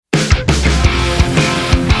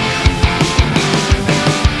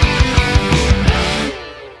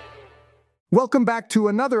Welcome back to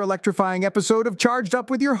another electrifying episode of Charged Up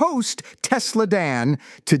with your host, Tesla Dan.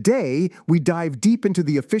 Today, we dive deep into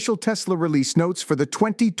the official Tesla release notes for the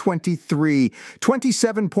 2023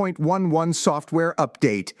 27.11 software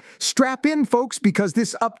update. Strap in, folks, because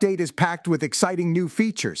this update is packed with exciting new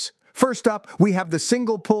features. First up, we have the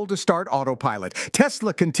single pull to start autopilot.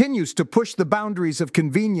 Tesla continues to push the boundaries of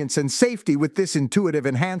convenience and safety with this intuitive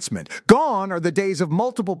enhancement. Gone are the days of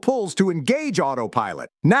multiple pulls to engage autopilot.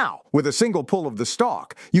 Now, with a single pull of the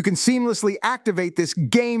stalk, you can seamlessly activate this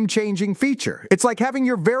game-changing feature. It's like having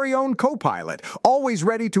your very own co-pilot, always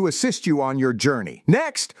ready to assist you on your journey.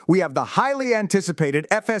 Next, we have the highly anticipated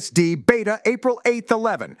FSD Beta April 8th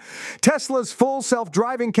 11. Tesla's full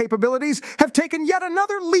self-driving capabilities have taken yet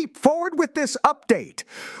another leap forward with this update.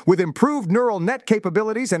 With improved neural net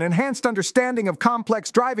capabilities and enhanced understanding of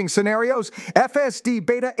complex driving scenarios, FSD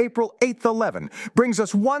Beta April 8th 11 brings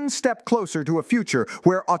us one step closer to a future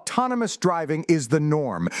where autonomous driving is the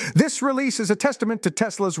norm. This release is a testament to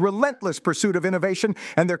Tesla's relentless pursuit of innovation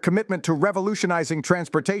and their commitment to revolutionizing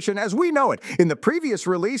transportation as we know it. In the previous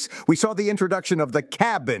release, we saw the introduction of the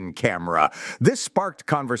cabin camera. This sparked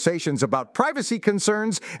conversations about privacy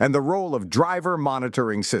concerns and the role of driver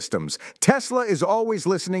monitoring systems. Tesla is always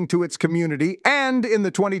listening to its community, and in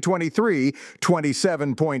the 2023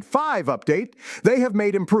 27.5 update, they have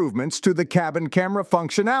made improvements to the cabin camera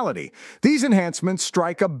functionality. These enhancements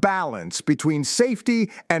strike a balance between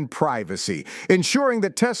safety and privacy, ensuring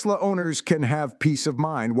that Tesla owners can have peace of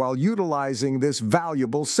mind while utilizing this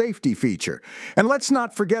valuable safety feature. And let's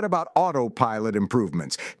not forget about autopilot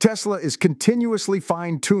improvements. Tesla is continuously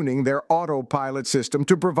fine-tuning their autopilot system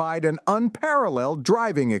to provide an unparalleled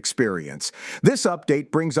driving experience. This update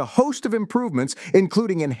brings a host of improvements,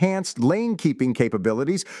 including enhanced lane-keeping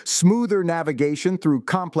capabilities, smoother navigation through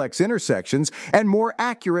complex intersections, and more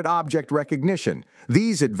accurate object recognition.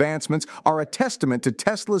 These advancements are a testament to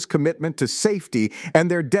Tesla's commitment to safety and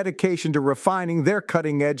their dedication to refining their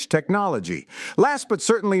cutting-edge technology. Last but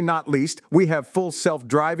certainly not least, we have full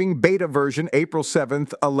self-driving beta version April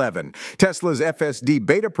 7th 11. Tesla's FSD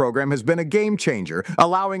beta program has been a game-changer,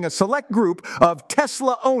 allowing a select group of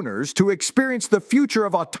Tesla owners to experience the future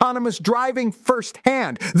of autonomous driving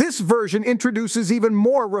firsthand. This version introduces even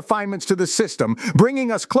more refinements to the system,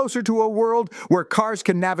 bringing us closer to a world where cars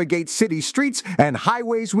can navigate city streets and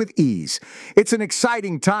highways with ease. It's an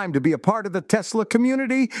exciting time to be a part of the Tesla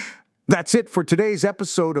community. That's it for today's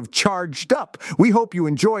episode of Charged Up. We hope you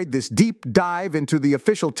enjoyed this deep dive into the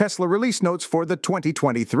official Tesla release notes for the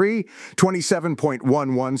 2023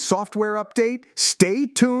 27.11 software update. Stay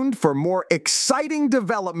tuned for more exciting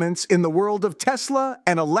developments in the world of Tesla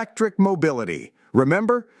and electric mobility.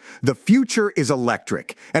 Remember, the future is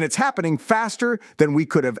electric, and it's happening faster than we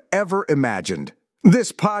could have ever imagined.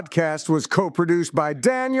 This podcast was co-produced by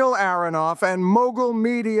Daniel Aronoff and Mogul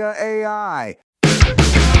Media AI.